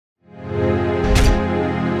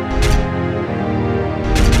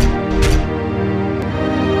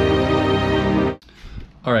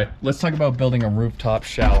All right, let's talk about building a rooftop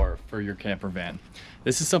shower for your camper van.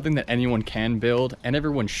 This is something that anyone can build and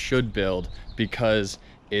everyone should build because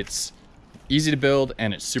it's easy to build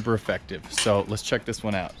and it's super effective. So let's check this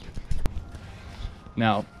one out.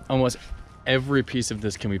 Now, almost every piece of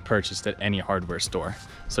this can be purchased at any hardware store.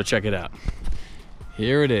 So check it out.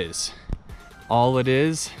 Here it is. All it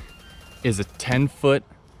is a 10-foot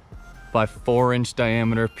by 4-inch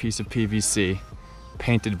diameter piece of PVC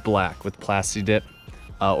painted black with Plasti Dip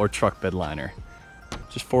or truck bed liner.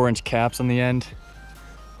 Just 4-inch caps on the end,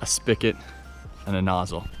 a spigot, and a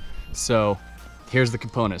nozzle. So here's the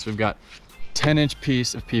components. We've got 10-inch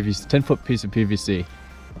piece of PVC, 10-foot piece of PVC,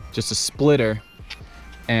 just a splitter,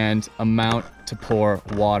 and a mount to pour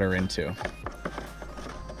water into.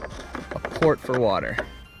 A port for water.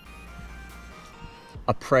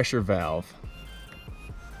 A pressure valve.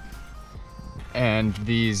 And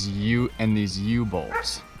these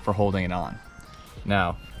U-bolts for holding it on.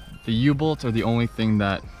 Now, the U-bolts are the only thing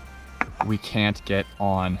that we can't get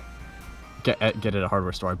at a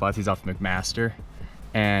hardware store. I bought these off McMaster,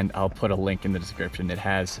 and I'll put a link in the description. It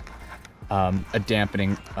has a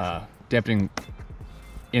dampening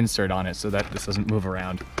insert on it so that this doesn't move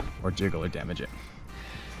around or jiggle or damage it.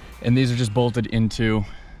 And these are just bolted into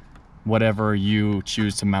whatever you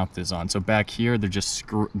choose to mount this on. So back here, they're just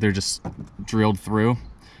drilled through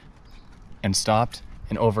and stopped.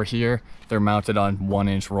 And over here, they're mounted on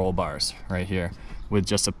 1-inch roll bars right here with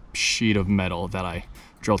just a sheet of metal that I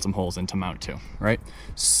drilled some holes in to mount to, right?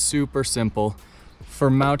 Super simple. For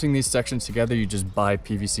mounting these sections together, you just buy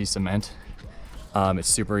PVC cement. It's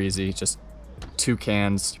super easy, just 2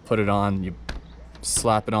 cans, you put it on, you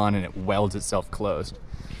slap it on, and it welds itself closed.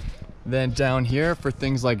 Then down here, for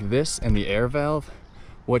things like this and the air valve,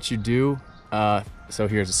 what you do, so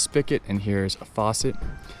here's a spigot and here's a faucet.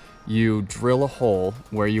 You drill a hole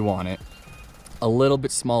where you want it, a little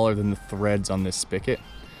bit smaller than the threads on this spigot,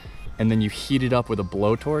 and then you heat it up with a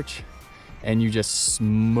blowtorch, and you just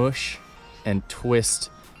smush and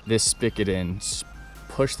twist this spigot in,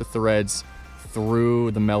 push the threads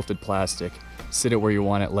through the melted plastic, sit it where you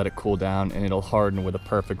want it, let it cool down, and it'll harden with a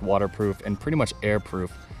perfect waterproof and pretty much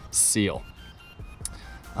airproof seal.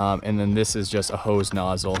 And then this is just a hose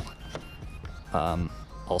nozzle,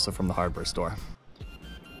 also from the hardware store.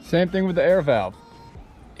 Same thing with the air valve.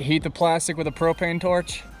 Heat the plastic with a propane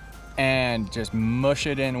torch and just mush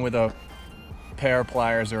it in with a pair of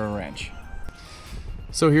pliers or a wrench.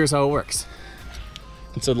 So here's how it works.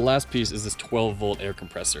 And so the last piece is this 12-volt air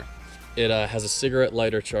compressor. It has a cigarette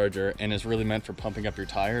lighter charger and is really meant for pumping up your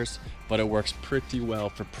tires, but it works pretty well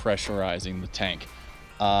for pressurizing the tank.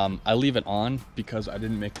 I leave it on because I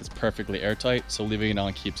didn't make this perfectly airtight, so leaving it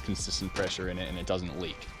on keeps consistent pressure in it and it doesn't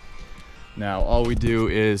leak. Now all we do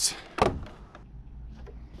is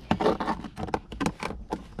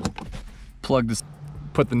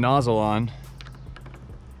put the nozzle on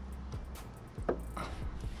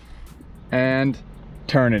and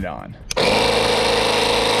turn it on.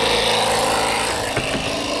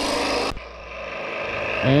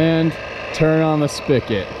 And turn on the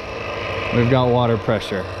spigot. We've got water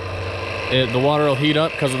pressure. The water will heat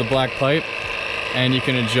up because of the black pipe, and you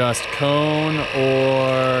can adjust cone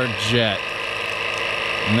or jet.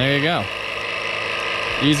 And there you go.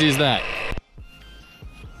 Easy as that.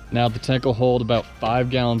 Now the tank will hold about 5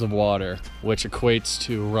 gallons of water, which equates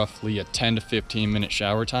to roughly a 10 to 15 minute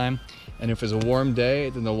shower time. And if it's a warm day,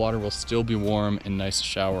 then the water will still be warm and nice to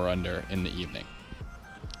shower under in the evening.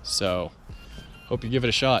 So, hope you give it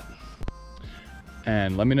a shot.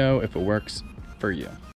 And let me know if it works for you.